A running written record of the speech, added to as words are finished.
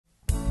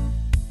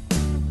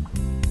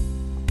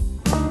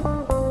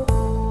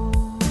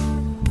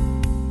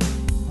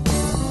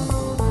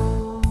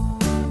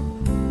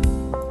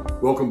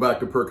Welcome back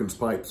to Perkins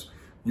Pipes.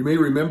 You may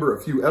remember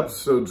a few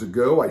episodes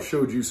ago, I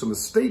showed you some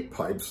estate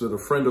pipes that a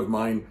friend of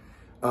mine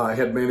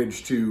had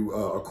managed to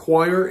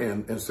acquire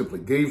and simply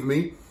gave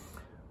me.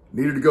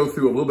 Needed to go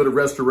through a little bit of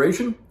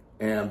restoration,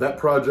 and that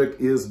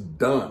project is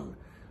done.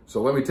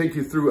 So let me take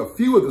you through a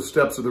few of the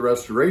steps of the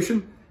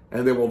restoration,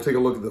 and then we'll take a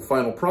look at the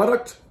final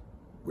product,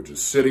 which is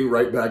sitting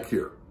right back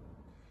here.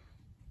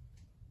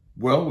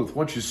 Well, with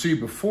what you see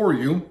before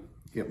you,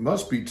 it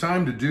must be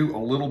time to do a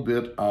little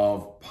bit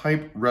of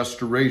pipe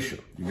restoration.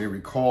 You may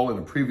recall in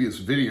a previous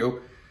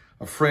video,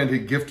 a friend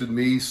had gifted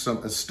me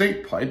some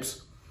estate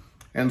pipes.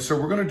 And so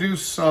we're going to do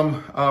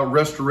some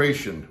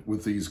restoration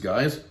with these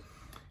guys.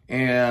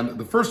 And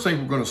the first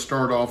thing we're going to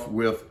start off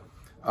with,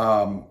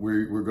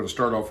 we're going to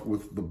start off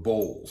with the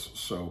bowls.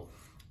 So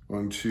I'm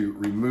going to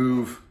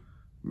remove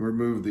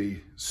the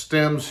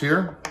stems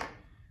here.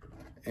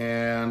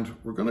 And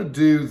we're going to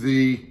do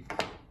the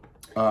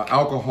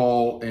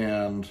alcohol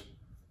and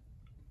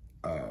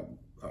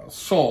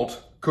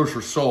salt,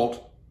 kosher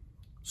salt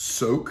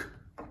soak.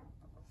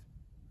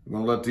 I'm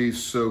going to let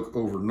these soak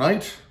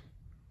overnight.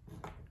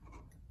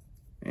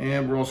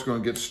 And we're also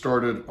going to get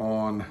started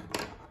on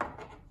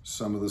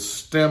some of the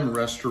stem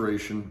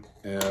restoration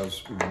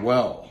as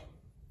well.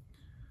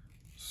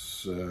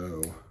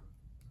 So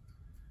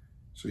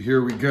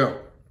here we go.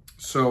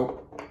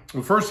 So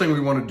the first thing we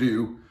want to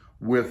do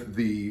with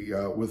the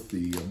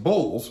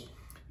bowls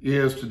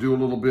is to do a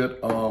little bit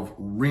of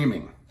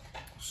reaming.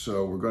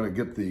 So we're going to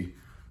get the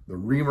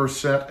reamer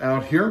set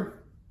out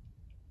here.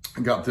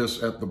 I got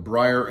this at the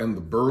Briar and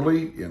the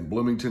Burley in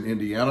Bloomington,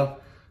 Indiana.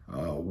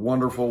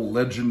 Wonderful,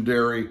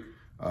 legendary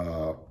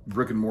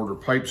brick and mortar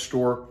pipe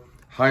store.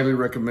 Highly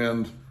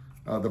recommend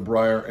the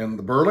Briar and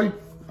the Burley.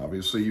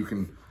 Obviously, you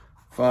can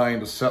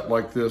find a set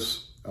like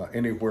this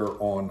anywhere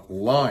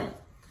online.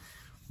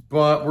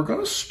 But we're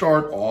going to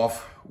start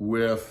off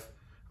with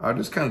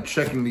just kind of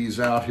checking these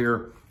out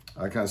here.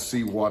 I kind of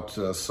see what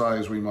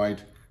size we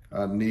might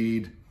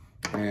need,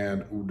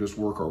 and we'll just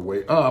work our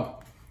way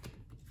up.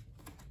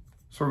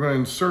 So we're going to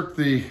insert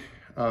that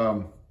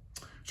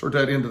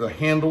into the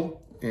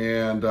handle,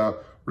 and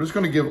we're just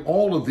going to give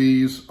all of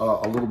these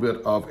a little bit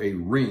of a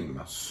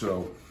ream.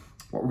 So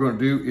what we're going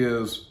to do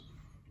is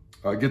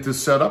get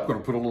this set up. I'm going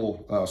to put a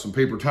little some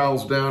paper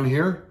towels down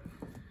here,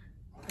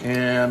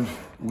 and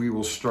we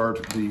will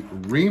start the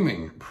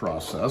reaming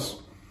process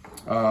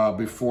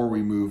before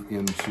we move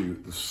into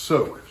the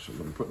soak. So we're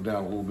going to put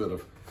down a little bit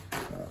of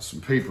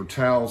some paper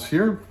towels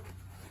here.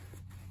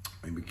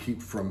 Maybe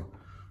keep from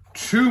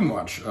too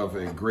much of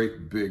a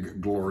great big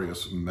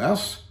glorious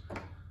mess.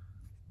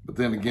 But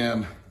then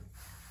again,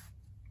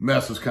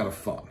 mess is kind of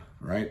fun,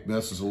 right?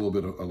 Mess is a little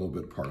bit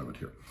part of it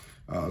here.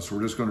 So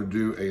we're just going to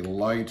do a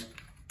light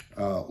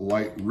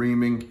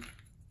reaming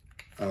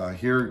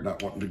here,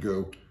 not wanting to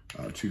go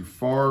too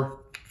far.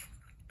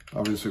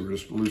 Obviously, we're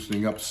just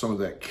loosening up some of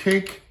that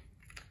cake,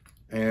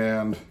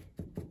 and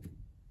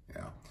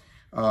yeah,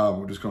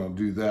 we're just going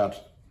to do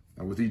that.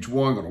 And with each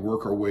one, going to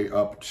work our way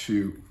up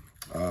to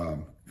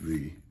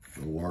the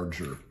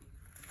larger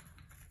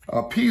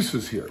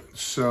pieces here.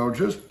 So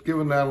just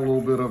giving that a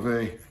little bit of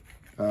a,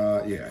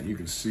 yeah, you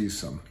can see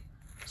some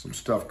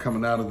stuff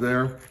coming out of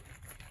there.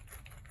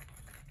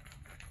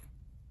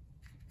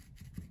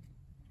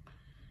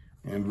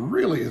 And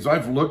really, as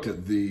I've looked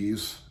at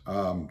these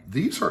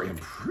are in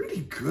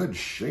pretty good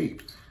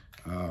shape.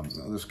 Now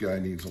this guy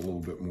needs a little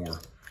bit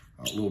more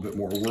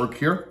work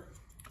here.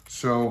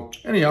 So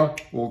anyhow,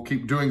 we'll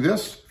keep doing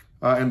this,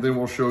 and then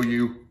we'll show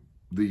you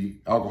the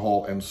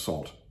alcohol and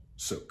salt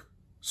soak.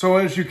 So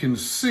as you can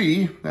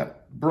see,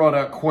 that brought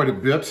out quite a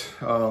bit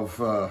of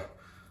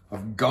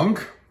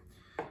gunk,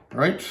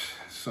 right?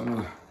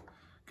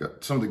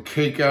 Got some of the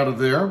cake out of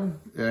there,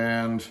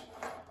 and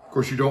of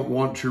course you don't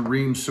want to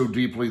ream so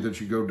deeply that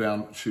you go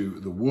down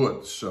to the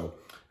wood. So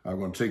I'm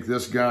going to take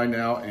this guy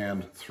now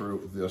and throw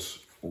this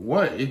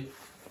away.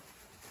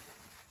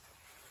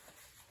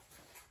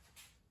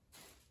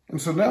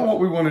 And so now what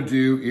we want to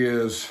do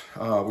is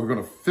we're going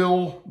to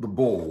fill the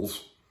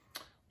bowls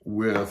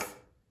with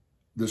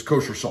this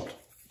kosher salt.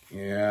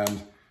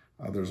 And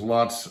there's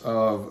lots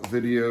of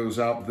videos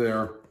out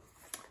there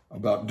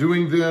about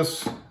doing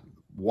this,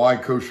 why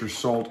kosher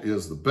salt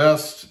is the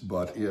best,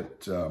 but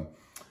it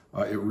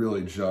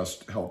really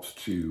just helps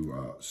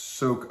to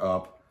soak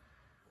up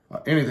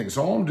anything.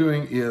 So all I'm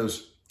doing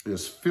is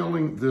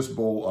filling this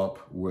bowl up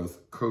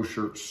with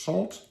kosher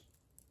salt.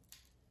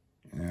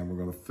 And we're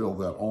going to fill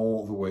that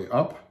all the way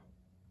up.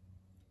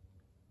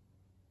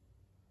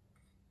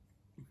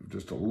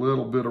 Just a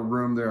little bit of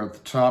room there at the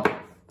top.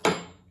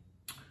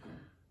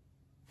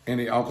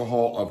 Any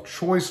alcohol of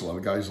choice. A lot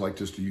of guys like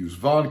just to use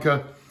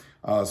vodka,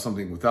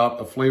 something without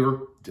a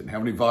flavor. Didn't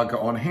have any vodka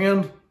on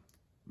hand.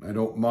 I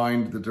don't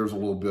mind that there's a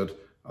little bit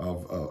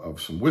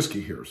of some whiskey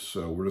here.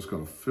 So we're just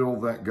going to fill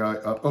that guy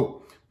up.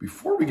 Oh,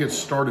 before we get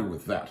started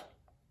with that,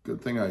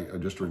 good thing I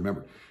just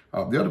remembered.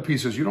 The other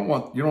piece is you don't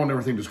want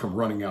everything just come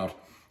running out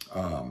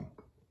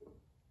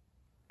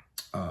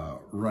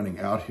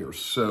here.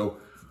 So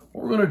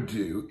what we're going to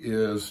do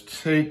is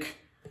take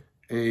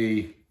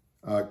a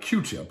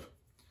Q-tip.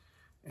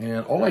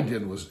 And all I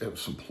did was have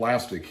some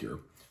plastic here.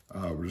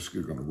 We're just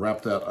going to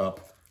wrap that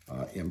up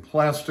in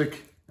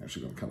plastic.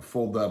 Actually going to kind of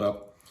fold that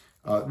up.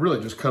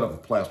 Really just cut up a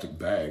plastic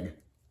baggie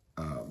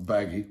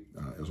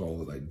is all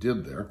that I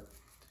did there.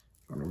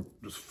 I'm going to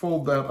just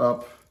fold that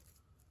up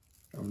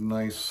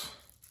nice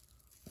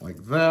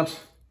like that.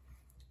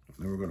 And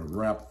then we're going to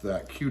wrap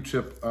that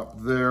Q-tip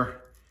up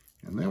there.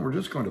 And then we're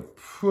just going to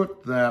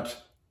put that,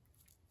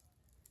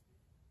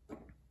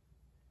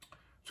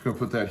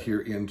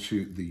 here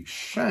into the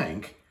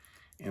shank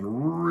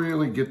and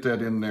really get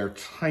that in there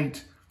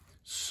tight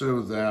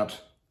so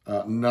that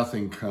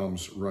nothing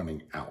comes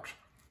running out.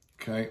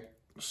 Okay,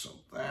 so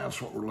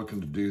that's what we're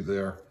looking to do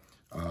there.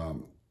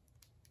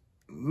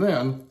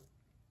 Then,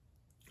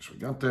 so we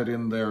got that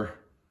in there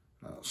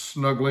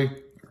snugly.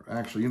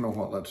 Actually, you know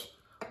what? Let's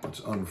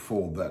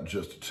unfold that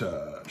just a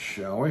touch,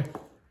 shall we?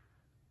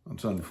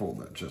 Let's unfold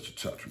that just a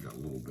touch. We got a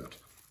little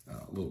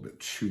bit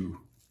too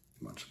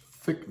much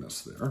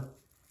thickness there.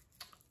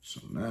 So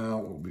now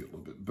we'll be a little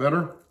bit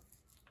better.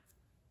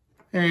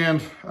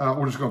 And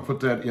we're just going to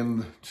put that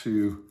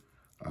into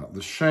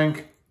the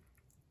shank.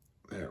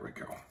 There we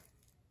go.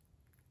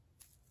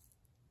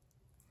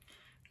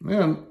 And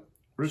then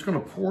we're just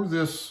going to pour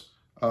this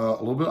a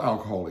little bit of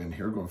alcohol in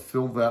here. We're going to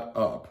fill that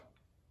up.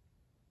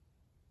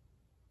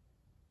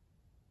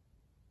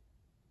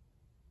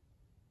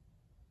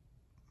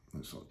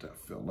 Let's let that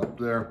fill up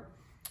there.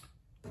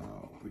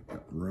 We've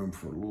got room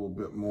for a little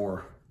bit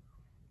more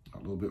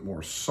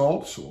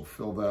salt, so we'll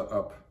fill that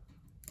up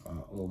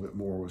a little bit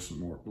more with a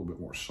little bit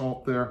more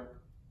salt there.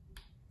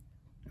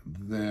 And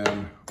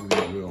then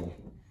we will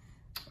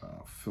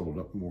fill it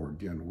up more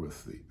again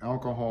with the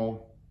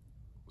alcohol.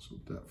 So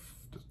that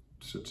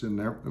sits in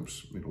there.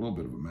 Oops, made a little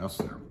bit of a mess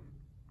there.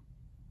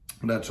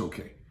 That's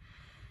okay.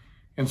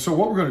 And so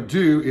what we're going to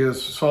do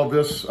is solve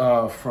this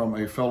from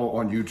a fellow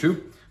on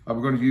YouTube.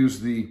 We're going to use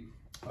the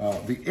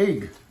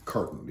egg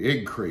carton, the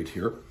egg crate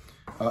here,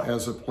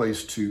 as a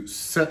place to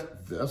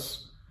set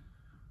this.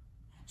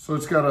 So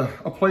it's got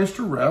a place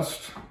to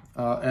rest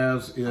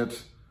as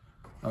it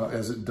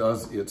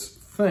does its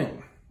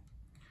thing.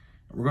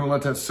 And we're going to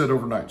let that sit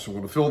overnight. So we're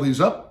going to fill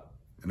these up,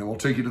 and then we'll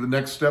take you to the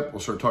next step. We'll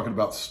start talking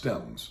about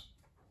stems.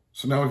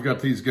 So now we've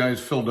got these guys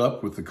filled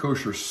up with the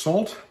kosher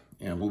salt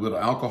and a little bit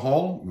of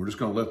alcohol. We're just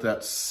going to let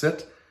that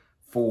sit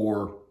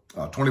for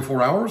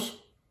 24 hours.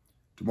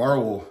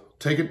 Tomorrow we'll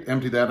take it,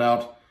 empty that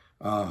out,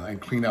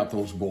 and clean out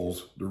those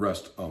bowls the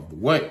rest of the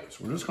way.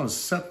 So we're just going to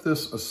set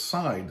this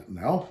aside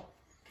now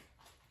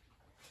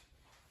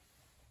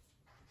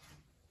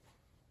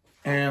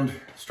and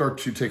start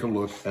to take a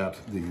look at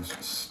these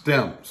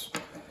stems.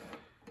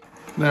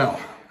 Now,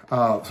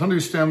 some of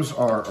these stems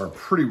are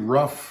pretty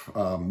rough.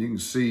 You can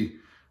see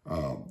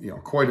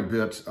quite a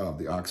bit of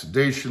the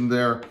oxidation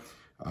there.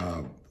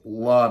 A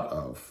lot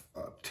of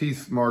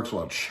teeth marks, a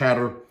lot of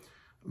chatter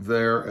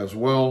there as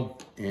well.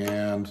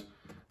 And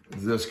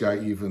this guy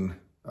even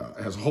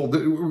has a hole. We're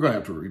going to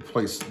have to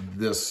replace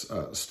this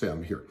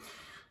stem here.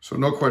 So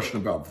no question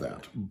about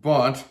that.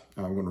 But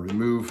I'm going to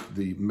remove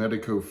the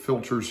Medicos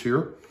filters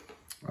here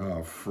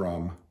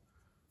from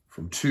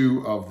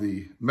two of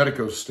the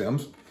Medicos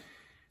stems.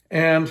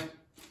 And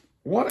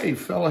what a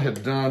fella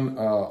had done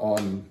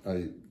on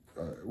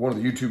one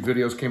of the YouTube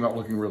videos came out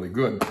looking really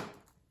good.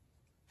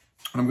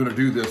 I'm going to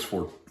do this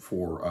for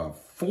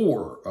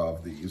 4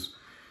 of these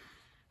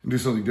and do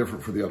something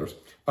different for the others,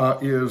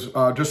 is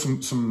just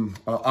some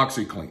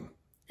OxiClean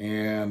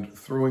and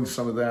throwing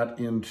some of that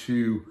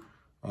into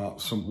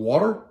some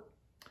water.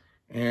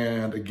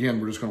 And again,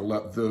 we're just going to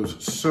let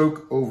those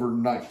soak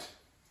overnight.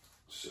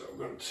 So I'm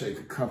going to take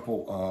a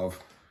couple of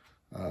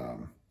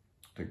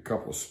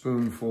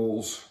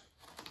spoonfuls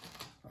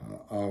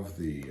of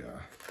the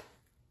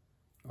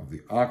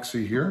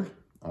Oxy here,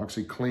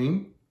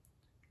 OxiClean.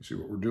 You see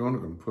what we're doing? We're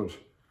going to put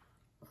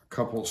a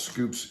couple of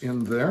scoops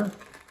in there.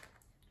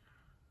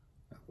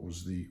 That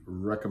was the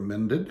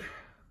recommended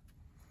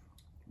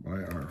by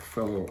our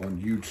fellow on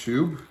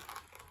YouTube.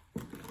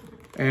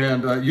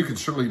 And you can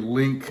certainly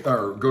link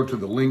or go to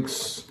the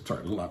links,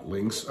 sorry, not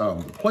links,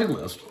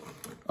 playlist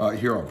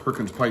here on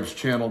Perkins Pipes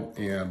channel.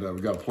 And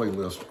we've got a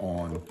playlist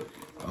on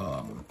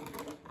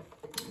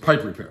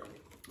pipe repair.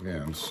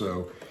 And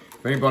so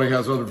if anybody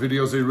has other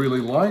videos they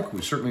really like,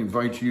 we certainly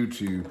invite you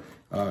to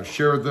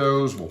share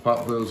those. We'll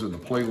pop those in the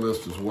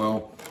playlist as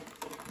well.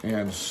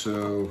 And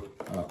so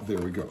there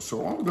we go.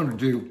 So all we're going to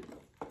do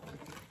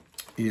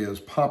is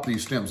pop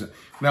these stems in.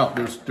 Now,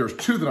 there's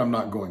 2 that I'm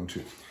not going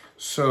to.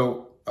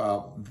 So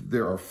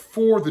there are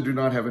 4 that do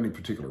not have any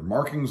particular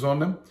markings on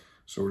them.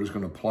 So we're just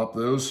going to plop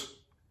those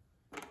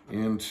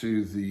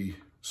into the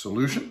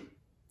solution.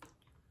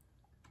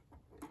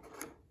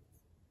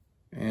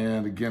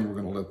 And again,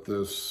 we're going to let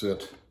those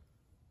sit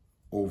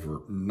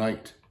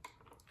overnight.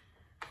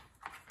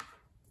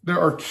 There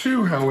are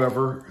 2,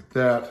 however,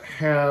 that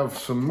have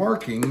some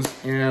markings,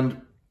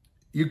 and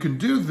you can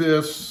do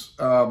this.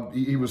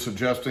 He was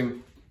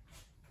suggesting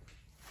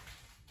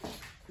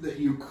that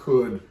you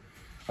could,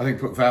 I think,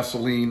 put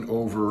Vaseline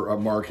over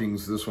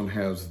markings. This one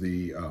has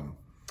the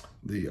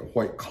the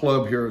white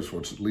club here is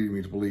what's leading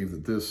me to believe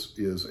that this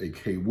is a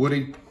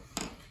Kaywoodie.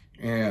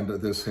 And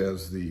this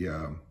has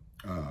the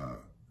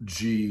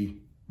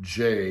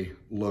GJ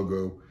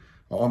logo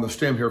on the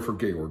stem here for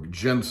Georg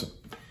Jensen.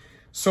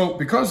 So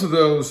because of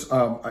those,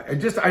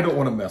 I don't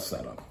want to mess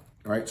that up.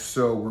 All right,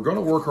 so we're going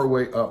to work our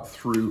way up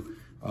through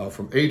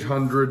from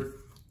 800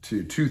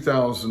 to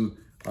 2000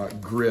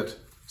 grit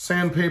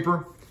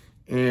sandpaper,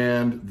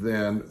 and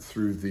then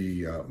through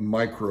the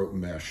micro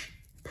mesh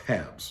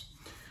pads.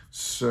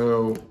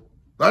 So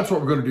that's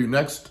what we're going to do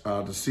next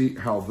to see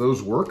how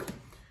those work,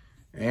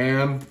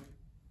 and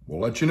we'll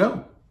let you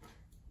know.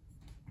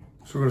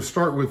 So we're going to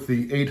start with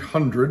the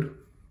 800.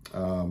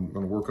 I'm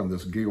going to work on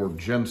this Georg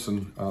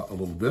Jensen a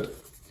little bit,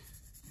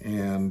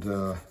 and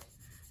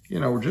you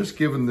know, we're just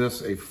giving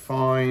this a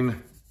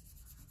fine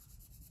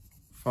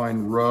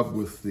rub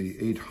with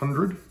the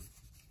 800.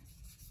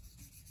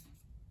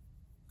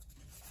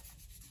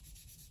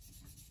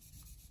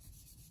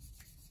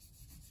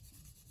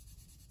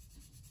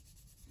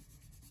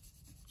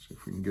 See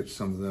if we can get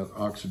some of that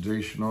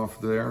oxidation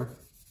off there.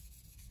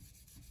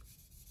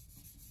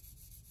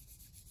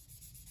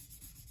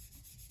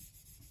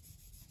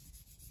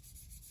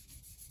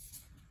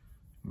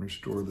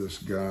 Restore this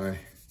guy.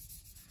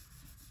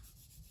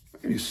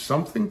 Maybe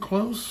something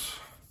close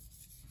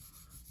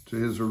to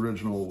his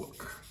original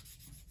look.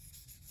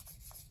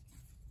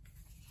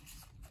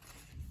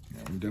 Yeah,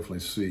 you can definitely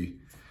see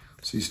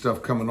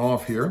stuff coming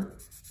off here.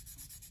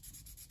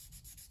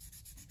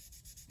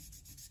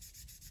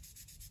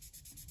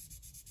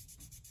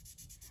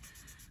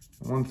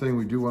 One thing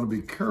we do want to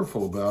be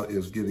careful about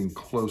is getting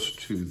close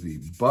to the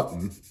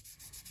button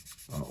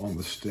on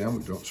the stem.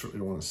 We certainly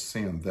don't want to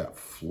sand that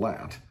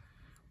flat.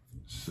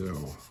 So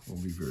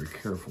we'll be very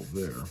careful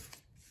there.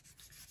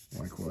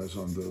 Likewise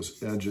on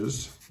those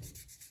edges.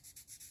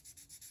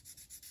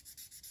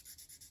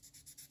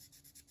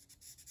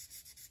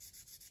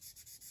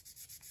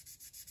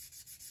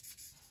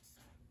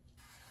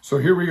 So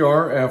here we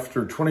are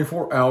after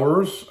 24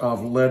 hours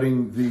of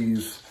letting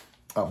these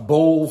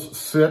bowls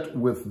sit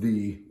with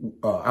the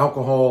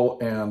alcohol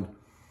and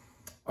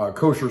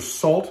kosher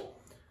salt.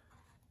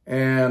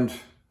 And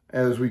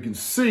as we can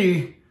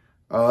see,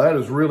 that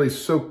has really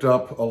soaked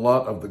up a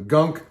lot of the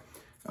gunk.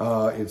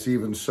 It's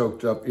even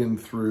soaked up in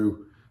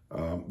through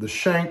the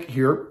shank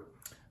here.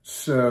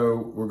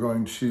 So we're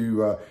going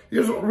to,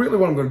 really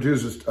what I'm going to do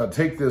is just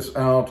take this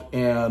out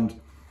and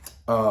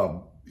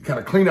kind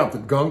of clean out the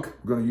gunk.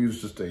 I'm going to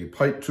use just a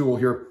pipe tool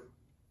here,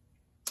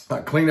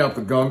 clean out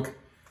the gunk.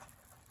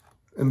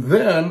 And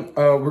then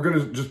we're going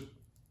to just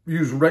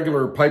use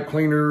regular pipe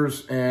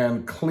cleaners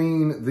and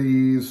clean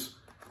these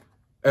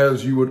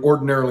as you would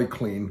ordinarily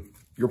clean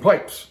your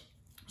pipes.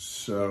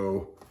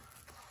 So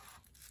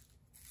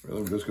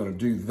really, we're just going to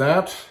do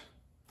that.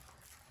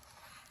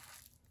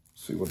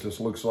 See what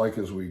this looks like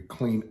as we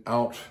clean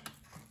out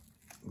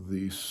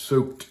the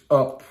soaked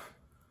up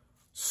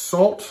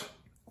salt.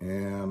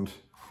 And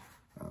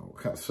we'll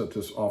kind of set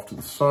this off to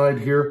the side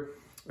here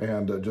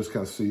and just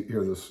kind of see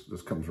here,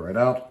 this comes right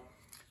out.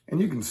 And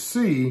you can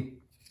see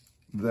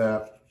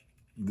that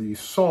the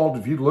salt,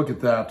 if you look at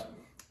that,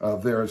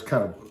 there is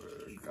kind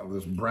of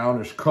this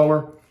brownish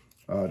color.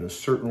 It is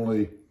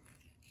certainly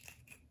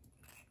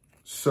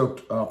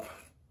soaked up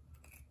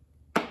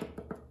the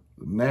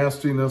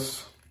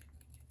nastiness.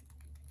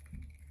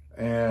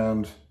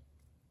 And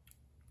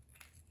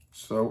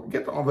so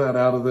get all that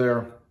out of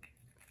there.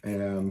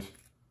 And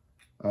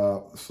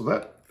so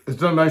that it's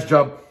done a nice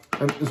job,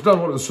 and it's done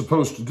what it's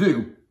supposed to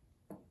do.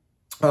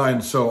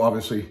 And so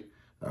obviously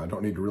I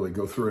don't need to really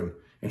go through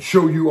and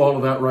show you all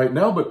of that right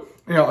now, but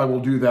you know, I will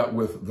do that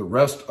with the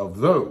rest of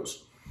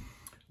those.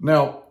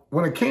 Now,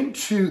 when it came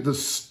to the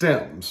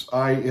stems,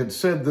 I had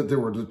said that there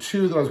were the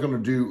two that I was going to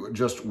do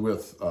just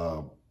with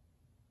the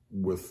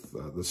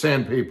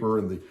sandpaper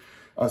and the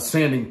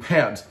sanding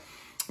pads.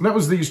 And that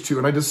was these two.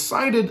 And I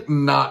decided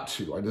not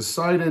to. I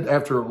decided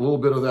after a little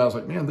bit of that, I was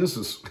like, man, this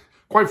is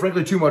quite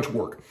frankly too much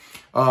work.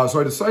 So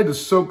I decided to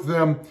soak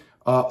them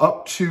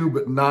up to,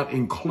 but not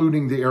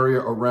including the area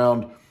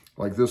around,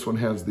 like this one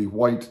has the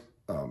white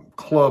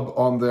club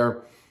on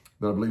there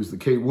that I believe is the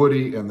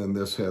Kaywoodie, and then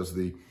this has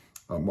the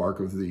mark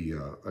of the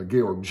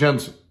Georg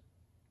Jensen.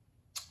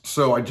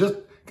 So I just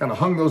kind of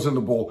hung those in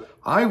the bowl.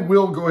 I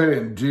will go ahead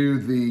and do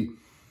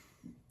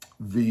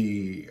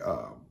the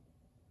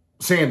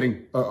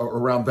sanding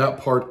around that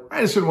part.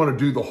 I just didn't want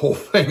to do the whole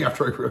thing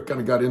after I kind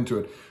of got into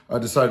it. I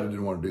decided I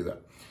didn't want to do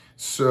that.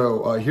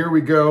 So here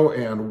we go.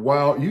 And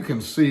wow, you can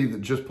see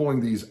that just pulling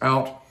these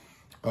out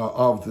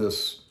of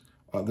this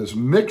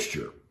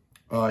mixture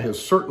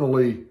has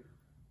certainly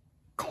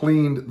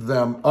cleaned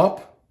them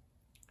up.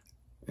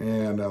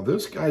 And now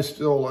this guy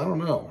still, I don't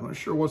know. I'm not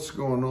sure what's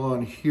going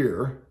on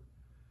here.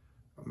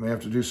 I may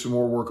have to do some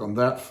more work on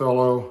that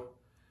fellow.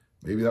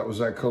 Maybe that was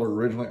that color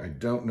originally. I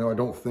don't know. I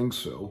don't think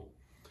so.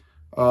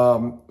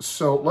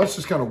 So let's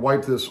just kind of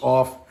wipe this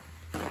off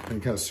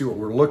and kind of see what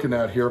we're looking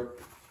at here.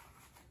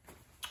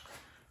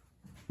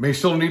 May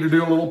still need to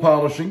do a little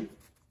polishing.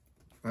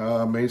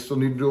 May still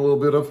need to do a little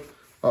bit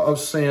of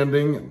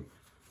sanding and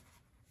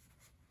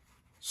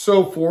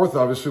so forth.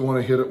 Obviously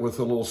want to hit it with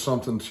a little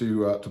something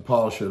to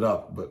polish it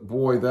up. But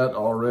boy, that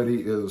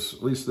already is,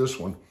 at least this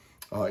one,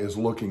 is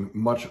looking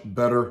much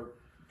better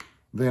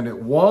than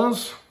it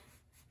was.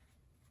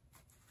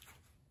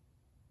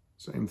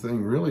 Same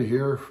thing really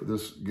here for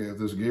this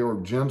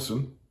Georg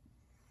Jensen.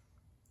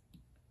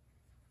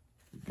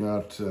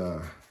 Got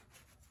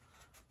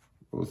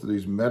both of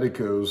these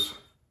Medicos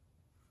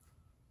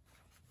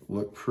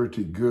look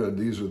pretty good.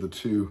 These are the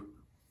two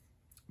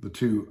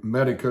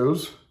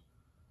Medicos,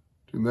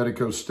 two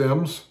Medico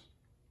stems.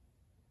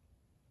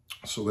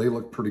 So they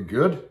look pretty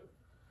good.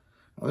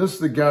 Now this is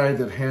the guy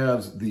that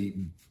has the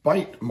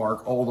bite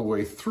mark all the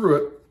way through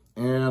it.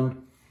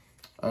 And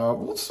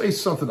let's say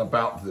something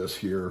about this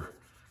here.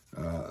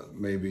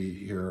 Maybe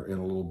here in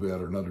a little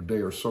bit or another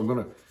day or so.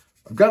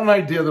 I've got an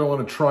idea that I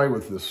want to try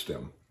with this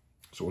stem.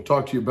 So we'll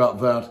talk to you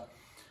about that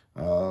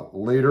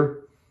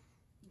later.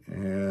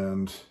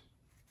 And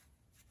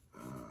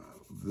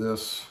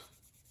this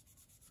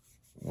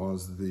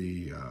was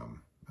the,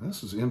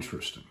 this is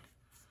interesting.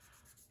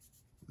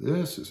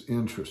 This is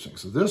interesting.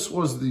 So this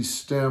was the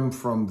stem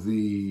from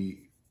the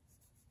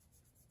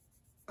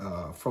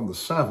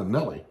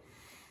Savinelli.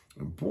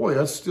 And boy,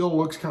 that still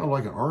looks kind of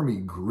like an army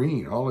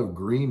green, olive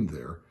green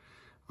there.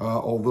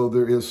 Although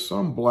there is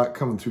some black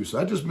coming through. So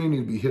that just may need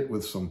to be hit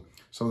with some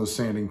of the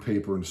sanding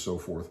paper and so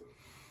forth.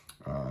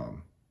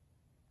 And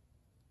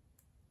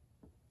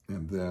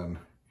then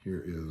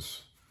here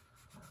is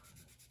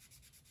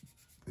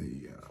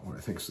the, what I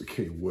think is the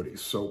Kaywoodie.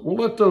 So we'll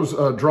let those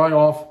dry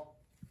off,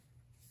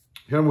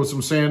 hit them with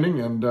some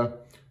sanding, and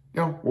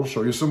we'll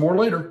show you some more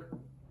later.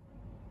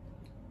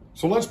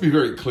 So let's be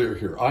very clear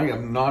here. I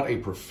am not a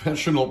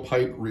professional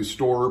pipe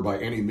restorer by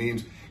any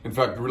means. In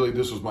fact, really,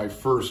 this was my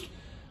first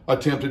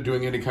attempt at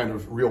doing any kind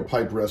of real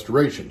pipe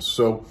restoration.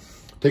 So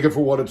take it for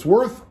what it's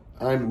worth.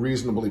 I'm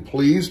reasonably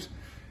pleased.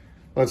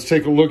 Let's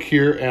take a look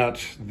here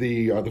at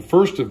the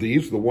first of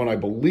these. The one I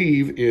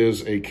believe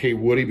is a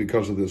Kaywoodie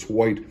because of this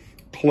white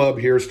club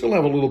here. Still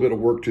have a little bit of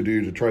work to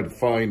do to try to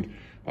find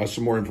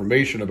some more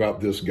information about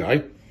this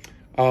guy.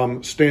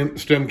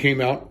 Stem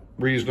came out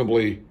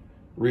reasonably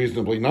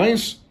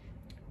nice.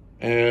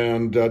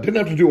 And didn't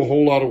have to do a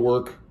whole lot of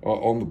work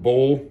on the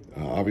bowl.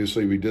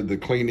 Obviously, we did the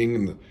cleaning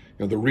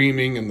and the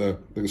reaming and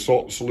the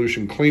salt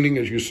solution cleaning,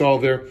 as you saw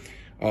there.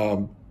 Did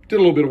a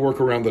little bit of work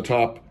around the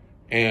top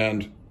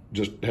and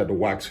just had to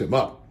wax him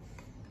up.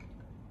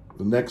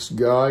 The next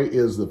guy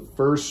is the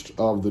first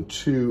of the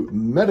two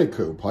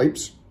Medico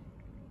pipes.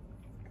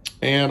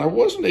 And I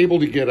wasn't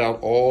able to get out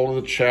all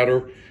of the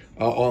chatter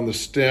on the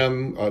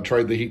stem.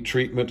 Tried the heat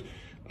treatment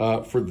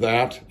for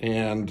that,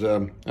 and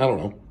I don't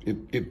know,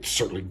 it's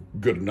certainly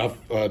good enough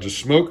to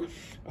smoke.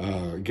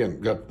 Again,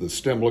 got the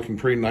stem looking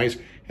pretty nice.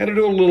 Had to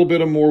do a little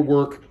bit of more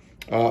work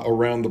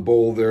around the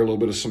bowl there, a little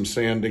bit of some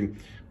sanding,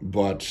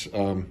 but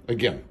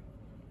again,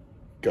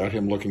 got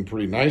him looking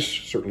pretty nice,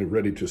 certainly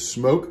ready to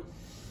smoke.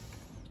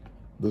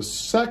 The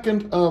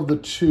second of the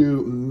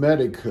two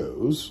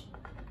Medicos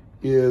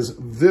is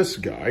this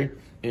guy,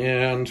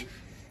 and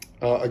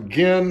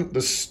again,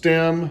 the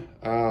stem,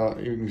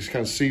 you can just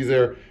kind of see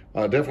there,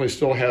 definitely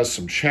still has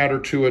some chatter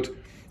to it.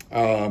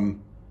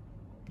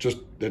 Just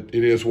that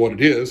it is what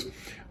it is.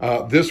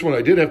 This one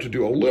I did have to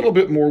do a little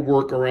bit more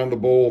work around the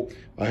bowl.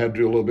 I had to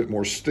do a little bit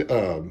more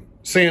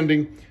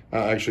sanding. I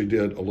actually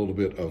did a little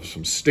bit of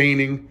some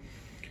staining.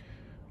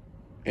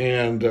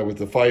 And with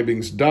the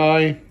Phoebings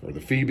dye, or the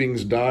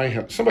Phoebings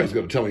dye, somebody's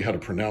got to tell me how to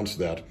pronounce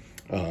that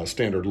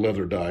standard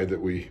leather dye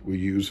that we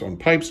use on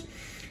pipes.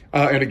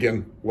 And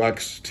again,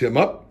 waxed him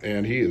up,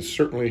 and he is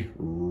certainly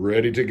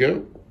ready to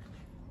go.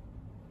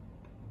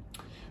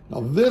 Now,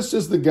 this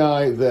is the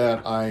guy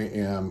that I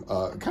am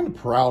kind of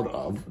proud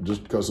of,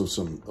 just because of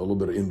a little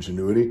bit of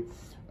ingenuity.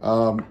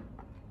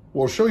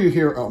 We'll show you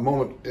here in a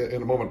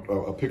moment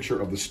a picture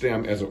of the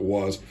stem as it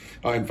was.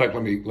 In fact,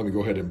 let me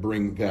go ahead and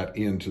bring that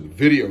into the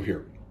video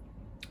here.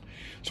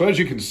 So as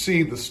you can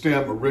see, the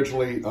stem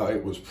originally,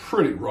 it was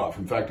pretty rough.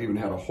 In fact, even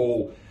had a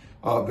hole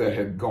that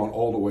had gone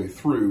all the way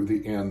through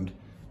the end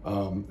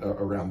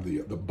around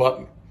the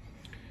button.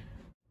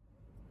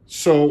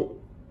 So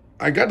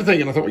I got to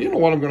thinking, I thought, well, you know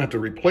what, I'm going to have to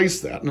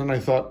replace that. And then I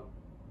thought,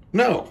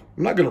 no,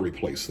 I'm not going to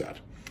replace that.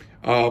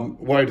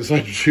 What I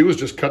decided to do was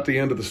just cut the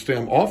end of the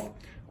stem off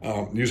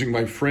using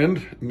my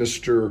friend,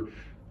 Mr.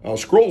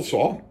 Scroll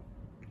Saw.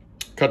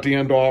 Cut the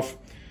end off,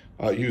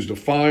 used a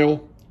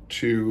file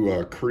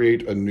to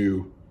create a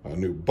new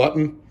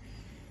button.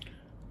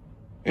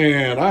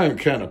 And I'm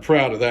kind of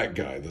proud of that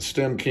guy. The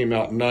stem came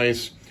out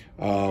nice,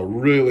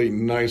 really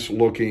nice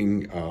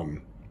looking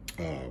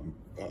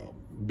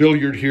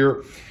billiard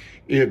here.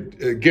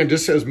 It, again,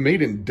 just says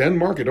made in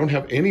Denmark. I don't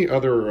have any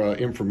other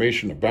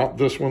information about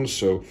this one,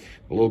 so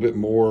a little bit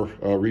more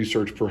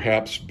research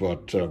perhaps,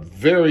 but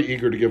very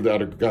eager to give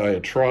that guy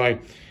a try,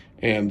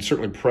 and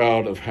certainly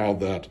proud of how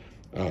that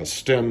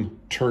stem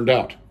turned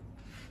out.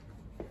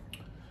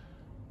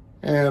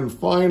 And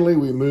finally,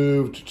 we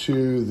moved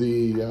to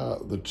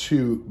the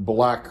two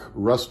black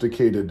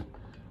rusticated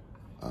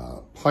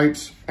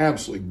pipes.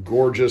 Absolutely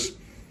gorgeous.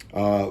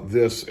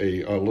 this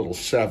a little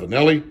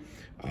Savinelli.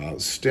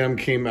 Stem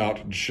came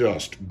out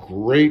just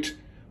great.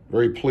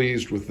 Very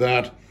pleased with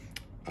that.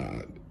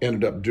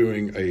 Ended up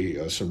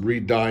doing some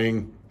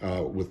re-dyeing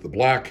with the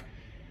black.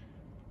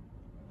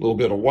 A little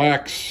bit of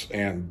wax,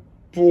 and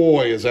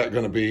boy, is that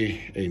going to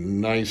be a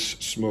nice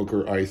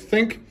smoker, I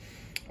think.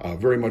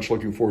 Very much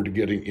looking forward to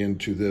getting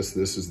into this.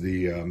 This is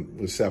the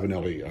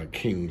Savinelli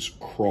King's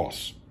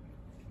Cross.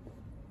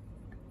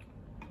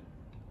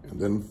 And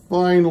then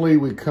finally,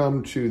 we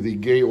come to the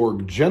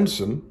Georg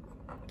Jensen,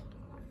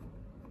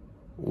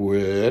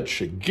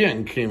 which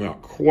again came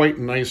out quite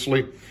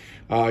nicely.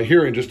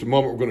 Here in just a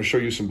moment, we're going to show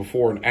you some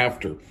before and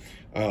after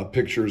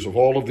pictures of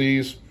all of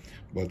these,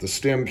 but the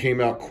stem came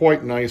out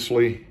quite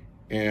nicely.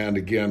 And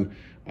again,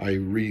 I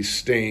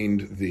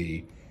restained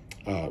the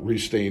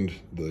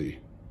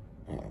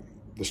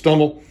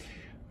stumble,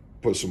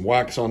 put some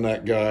wax on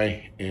that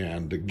guy,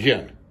 and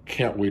again,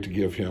 can't wait to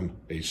give him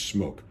a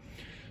smoke.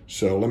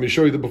 So let me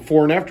show you the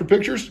before and after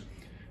pictures.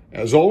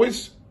 As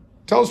always,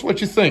 tell us what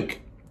you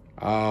think.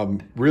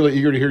 Really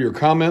eager to hear your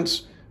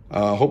comments.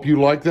 Hope you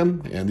like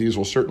them, and these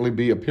will certainly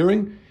be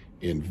appearing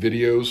in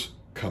videos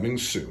coming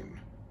soon.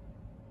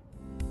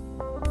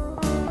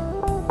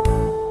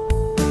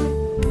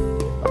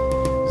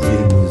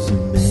 There was a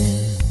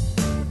man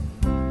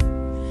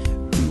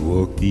who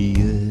walked the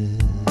earth,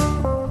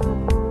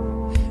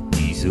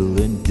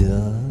 diesel and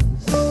dust,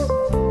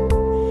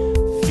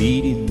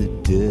 feet in the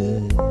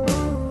dirt.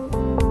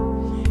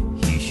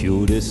 He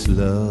showed us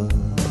love,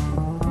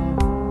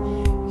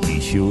 he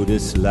showed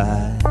us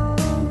light,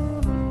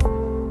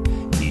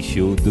 he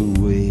showed the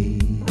way,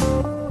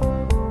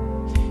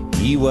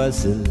 he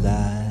was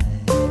alive.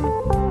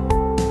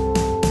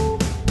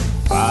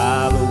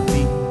 Follow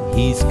me,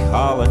 he's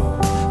calling,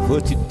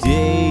 for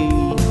today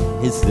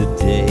is the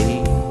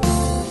day.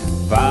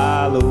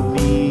 Follow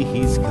me,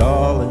 he's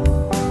calling,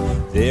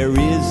 there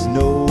is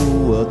no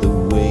other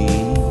way.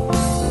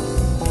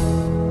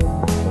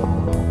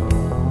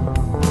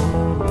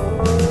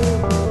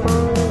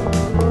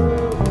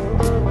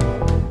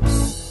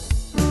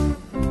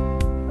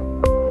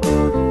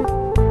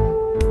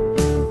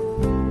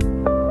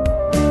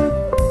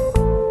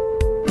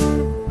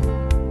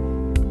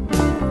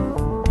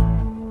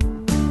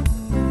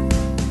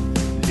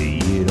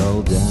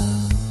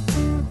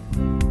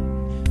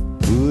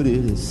 Put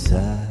it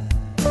aside,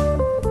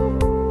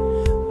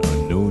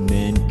 unknown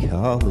man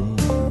calling,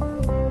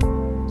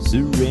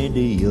 surrender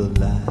your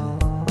life.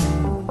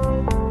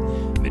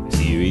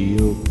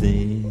 Material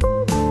things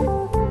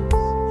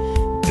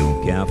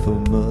don't count for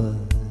much,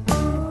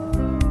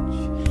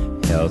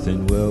 health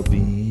and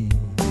well-being,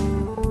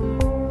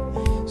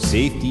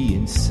 safety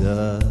and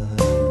such.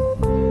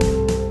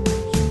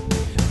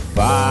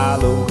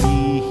 Follow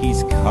me,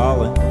 he's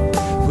calling,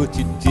 for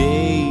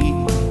today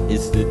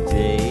is the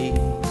day.